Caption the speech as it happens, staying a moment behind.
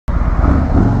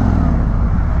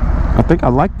think I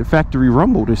like the factory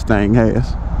rumble this thing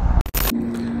has.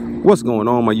 What's going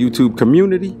on, my YouTube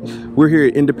community? We're here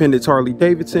at Independence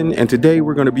Harley-Davidson, and today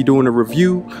we're going to be doing a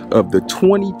review of the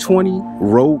 2020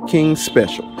 Road King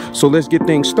Special. So let's get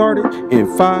things started in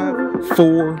 5,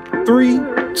 4, 3,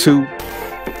 2.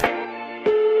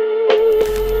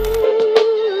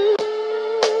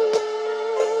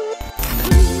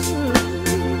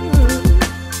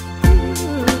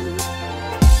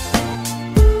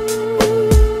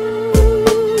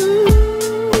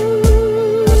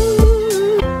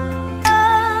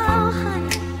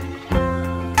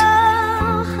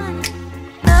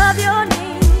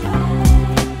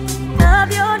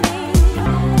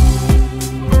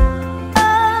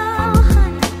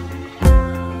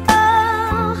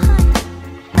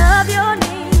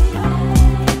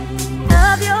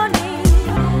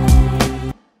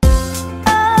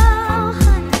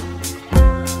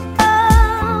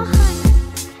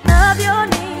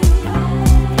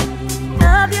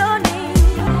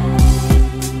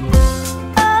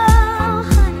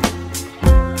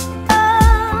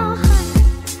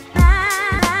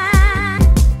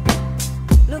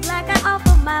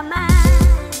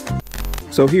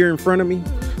 So here in front of me,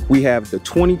 we have the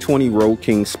 2020 Road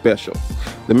King Special.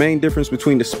 The main difference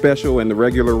between the Special and the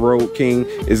regular Road King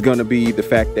is going to be the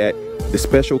fact that the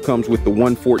Special comes with the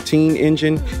 114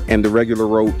 engine and the regular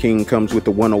Road King comes with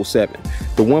the 107.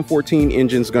 The 114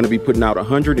 engine is going to be putting out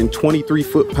 123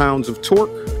 foot-pounds of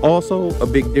torque. Also, a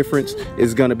big difference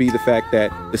is going to be the fact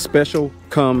that the Special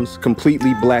comes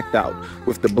completely blacked out.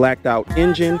 With the blacked out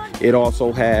engine, it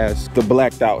also has the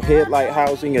blacked out headlight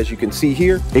housing, as you can see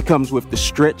here. It comes with the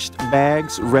stretched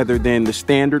bags rather than the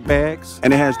standard bags,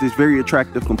 and it has this very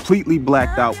attractive completely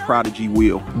blacked out Prodigy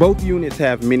wheel. Both units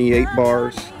have mini 8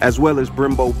 bars as well as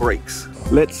Brembo brakes.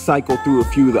 Let's cycle through a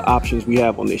few of the options we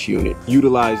have on this unit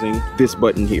utilizing this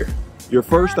button here. Your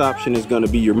first option is going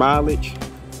to be your mileage.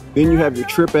 Then you have your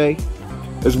trip A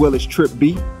as well as trip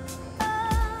B,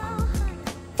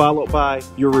 followed by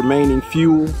your remaining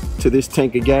fuel to this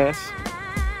tank of gas.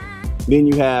 Then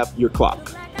you have your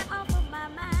clock.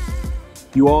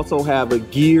 You also have a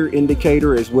gear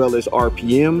indicator as well as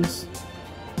RPMs.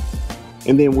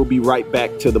 And then we'll be right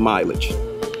back to the mileage.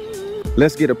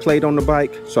 Let's get a plate on the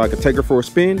bike so I can take her for a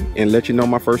spin and let you know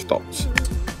my first thoughts.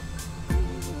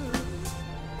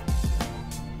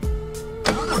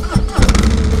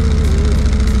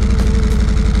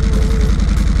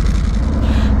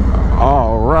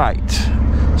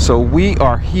 So we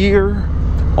are here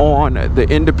on the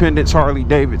Independence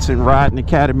Harley-Davidson Riding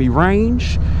Academy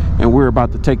range, and we're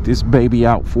about to take this baby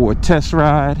out for a test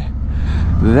ride.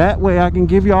 That way I can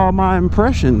give y'all my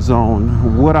impressions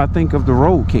on what I think of the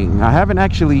Road King. I haven't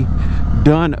actually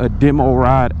done a demo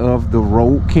ride of the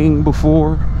Road King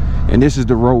before, and this is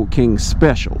the Road King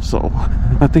Special, so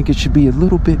I think it should be a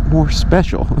little bit more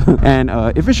special. And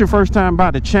if it's your first time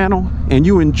by the channel and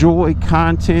you enjoy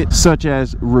content such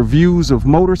as reviews of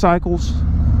motorcycles,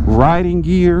 riding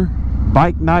gear,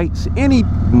 bike nights, any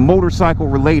motorcycle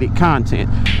related content,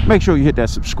 make sure you hit that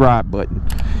subscribe button.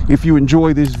 If you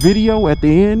enjoy this video at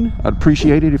the end, I'd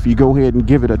appreciate it if you go ahead and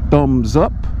give it a thumbs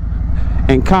up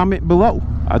and comment below.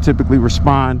 I typically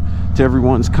respond to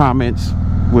everyone's comments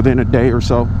within a day or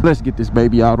so. Let's get this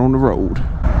baby out on the road.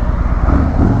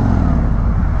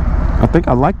 I think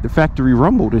I like the factory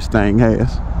rumble this thing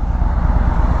has.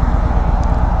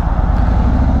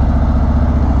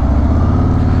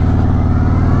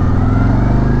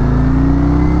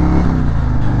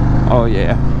 Oh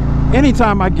yeah.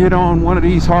 Anytime I get on one of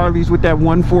these Harleys with that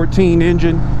 114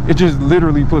 engine, it just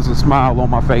literally puts a smile on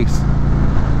my face.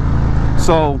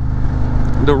 So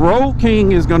the Road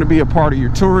King is going to be a part of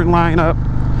your touring lineup.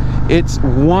 It's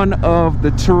one of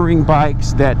the touring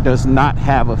bikes that does not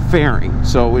have a fairing,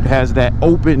 so it has that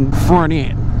open front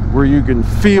end where you can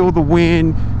feel the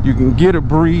wind, you can get a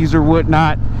breeze or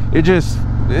whatnot. It's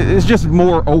just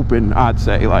more open, I'd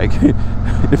say. Like,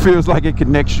 it feels like it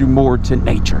connects you more to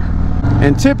nature.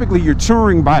 And typically your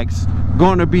touring bike's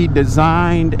gonna be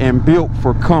designed and built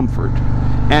for comfort,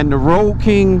 and the Road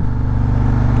King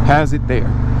has it there.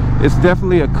 It's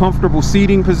definitely a comfortable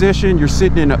seating position. You're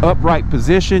sitting in an upright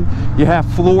position. You have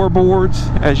floorboards,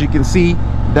 as you can see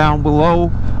down below,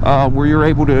 where you're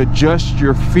able to adjust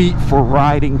your feet for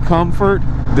riding comfort.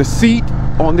 The seat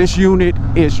on this unit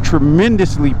is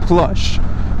tremendously plush.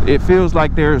 It feels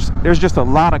like there's just a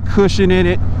lot of cushion in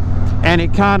it, and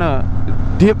it kind of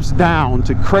dips down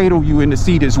to cradle you in the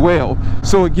seat as well.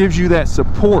 So it gives you that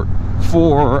support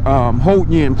for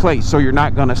holding you in place, so you're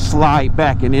not going to slide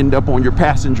back and end up on your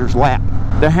passenger's lap.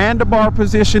 The handlebar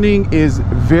positioning is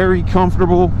very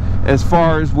comfortable as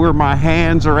far as where my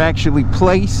hands are actually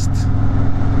placed.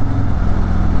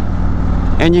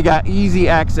 and you got easy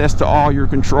access to all your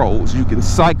controls. You can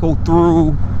cycle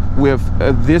through with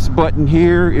this button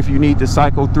here if you need to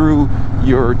cycle through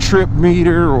your trip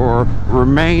meter or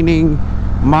remaining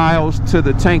miles to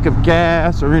the tank of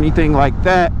gas or anything like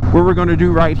that. What we're going to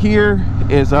do right here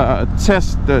is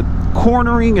test the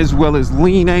cornering as well as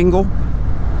lean angle.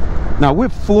 Now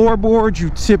with floorboards,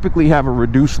 you typically have a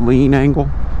reduced lean angle,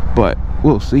 but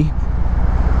we'll see.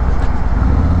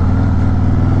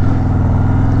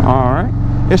 All right.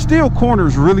 It still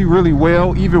corners really, really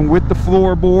well, even with the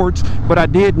floorboards. But I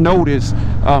did notice,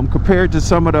 compared to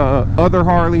some of the other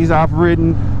Harleys I've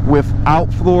ridden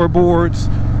without floorboards,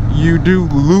 you do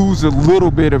lose a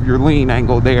little bit of your lean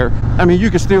angle there. I mean, you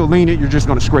can still lean it, you're just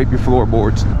going to scrape your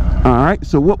floorboards. All right,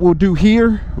 so what we'll do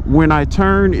here when I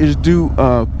turn is do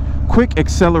a quick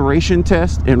acceleration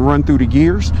test and run through the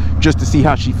gears just to see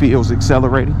how she feels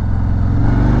accelerating.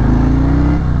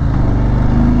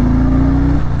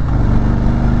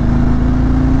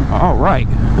 All right.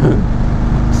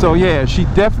 So yeah, she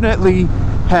definitely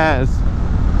has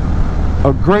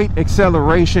a great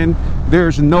acceleration.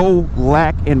 There's no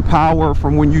lack in power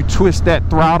from when you twist that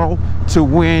throttle to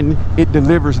when it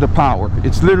delivers the power.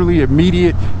 It's literally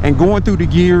immediate, and going through the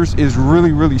gears is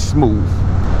really, really smooth.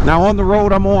 Now on the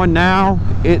road I'm on now,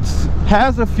 it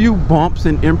has a few bumps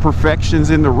and imperfections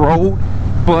in the road,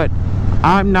 but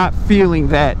I'm not feeling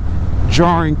that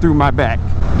jarring through my back.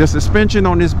 The suspension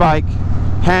on this bike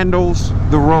handles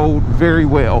the road very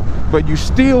well, but you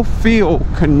still feel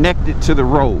connected to the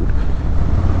road.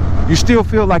 You still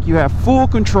feel like you have full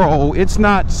control. It's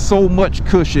not so much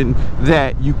cushion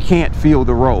that you can't feel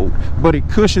the road, but it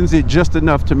cushions it just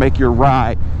enough to make your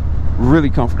ride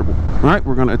really comfortable. All right,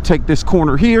 we're gonna take this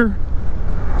corner here.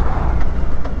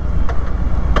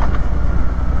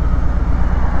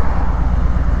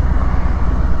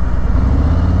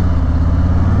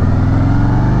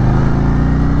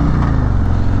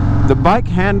 The bike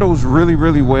handles really,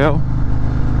 really well,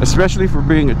 especially for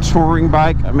being a touring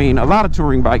bike. I mean, a lot of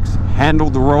touring bikes handle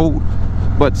the road,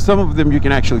 but some of them you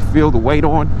can actually feel the weight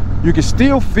on. You can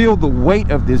still feel the weight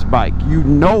of this bike. You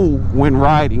know when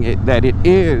riding it that it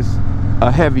is a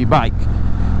heavy bike,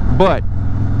 but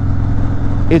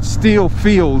it still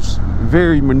feels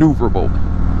very maneuverable.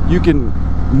 You can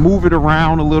move it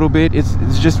around a little bit.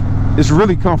 It's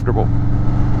really comfortable.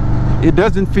 It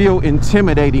doesn't feel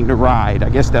intimidating to ride. I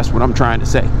guess that's what I'm trying to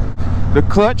say. The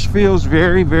clutch feels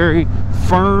very, very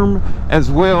firm, as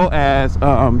well as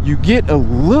you get a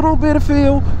little bit of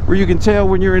feel where you can tell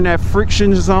when you're in that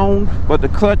friction zone, but the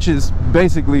clutch is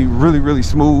basically really, really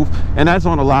smooth. And that's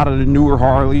on a lot of the newer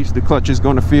Harleys. The clutch is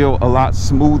going to feel a lot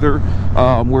smoother,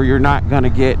 where you're not going to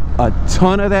get a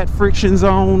ton of that friction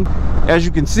zone. As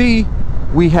you can see,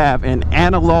 we have an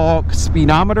analog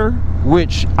speedometer,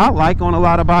 which I like on a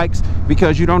lot of bikes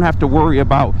because you don't have to worry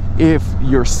about if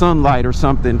your sunlight or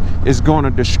something is going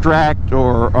to distract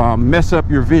or mess up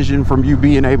your vision from you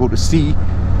being able to see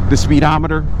the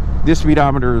speedometer. This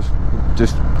speedometer is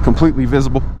just completely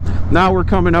visible. Now we're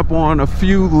coming up on a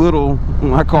few little,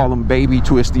 I call them baby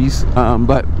twisties,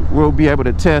 but we'll be able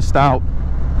to test out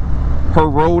her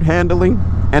road handling.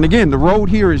 And again, the road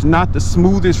here is not the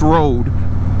smoothest road,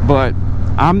 but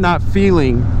I'm not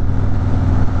feeling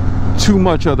too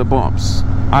much of the bumps.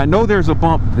 I know there's a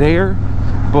bump there,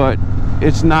 but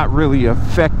it's not really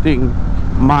affecting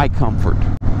my comfort.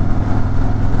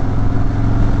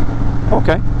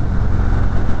 Okay.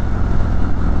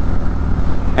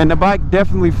 And the bike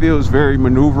definitely feels very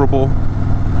maneuverable.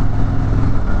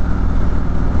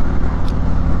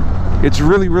 It's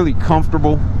really, really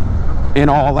comfortable in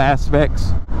all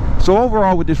aspects. So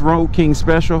overall with this Road King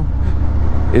Special,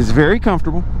 it's very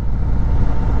comfortable.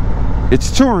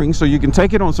 It's touring, so you can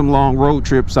take it on some long road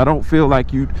trips. I don't feel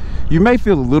like you may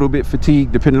feel a little bit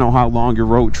fatigued depending on how long your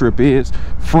road trip is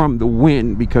from the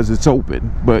wind because it's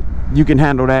open, but you can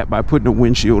handle that by putting a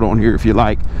windshield on here if you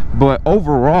like. But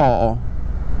overall,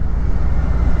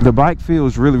 the bike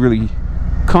feels really, really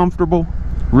comfortable,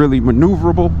 really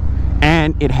maneuverable,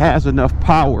 and it has enough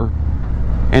power,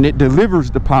 and it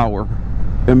delivers the power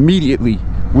immediately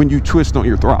when you twist on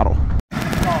your throttle.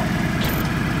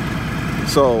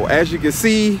 So as you can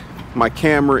see, my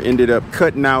camera ended up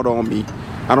cutting out on me.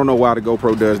 I don't know why the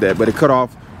GoPro does that, but it cut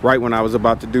off right when I was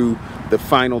about to do the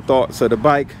final thoughts of the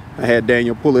bike. I had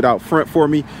Daniel pull it out front for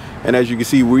me, and as you can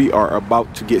see, we are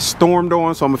about to get stormed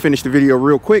on, so I'm gonna finish the video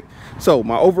real quick. So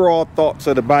my overall thoughts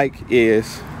of the bike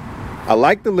is, I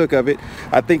like the look of it.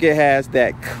 I think it has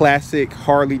that classic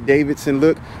Harley-Davidson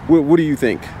look. What do you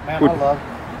think? Man,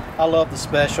 I love the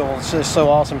Special. It's just so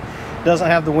awesome. Doesn't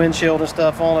have the windshield and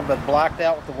stuff on it, but blacked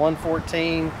out with the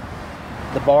 114.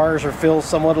 The bars feel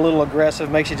somewhat a little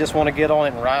aggressive, makes you just want to get on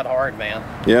it and ride hard, man.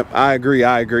 Yep, I agree.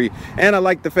 And I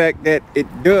like the fact that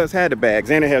it does have the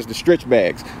bags, and it has the stretch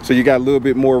bags, so you got a little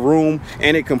bit more room,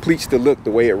 and it completes the look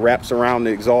the way it wraps around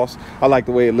the exhaust. I like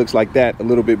the way it looks like that a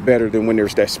little bit better than when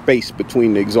there's that space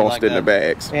between the exhaust and the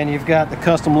bags. And you've got the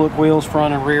custom look wheels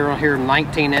front and rear on here.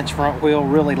 19-inch front wheel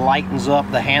really lightens up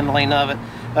the handling of it.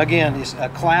 Again, it's a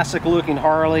classic looking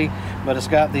Harley, but it's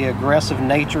got the aggressive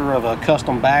nature of a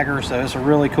custom bagger, so it's a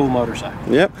really cool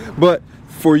motorcycle. Yep, but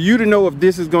for you to know if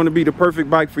this is going to be the perfect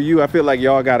bike for you, I feel like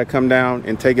y'all got to come down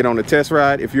and take it on a test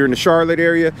ride. If you're in the Charlotte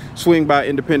area, swing by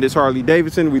Independence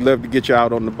Harley-Davidson. We'd love to get you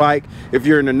out on the bike. If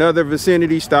you're in another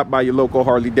vicinity, stop by your local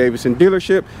Harley-Davidson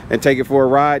dealership and take it for a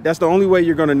ride. That's the only way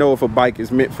you're going to know if a bike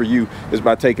is meant for you, is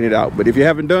by taking it out. But if you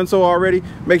haven't done so already,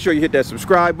 make sure you hit that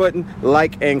subscribe button,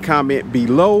 like and comment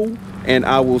below, and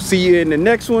I will see you in the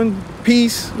next one.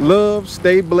 Peace, love,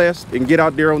 stay blessed, and get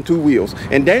out there on two wheels.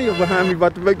 And Daniel behind me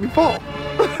about to make me fall.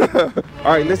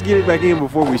 All right, let's get it back in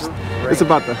before we. It's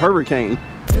about the hurricane.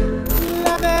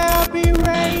 There'll be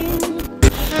rain,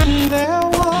 and there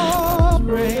was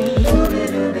rain. There'll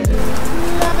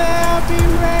be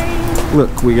rain.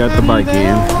 Look, we got the bike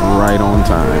in right on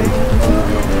time.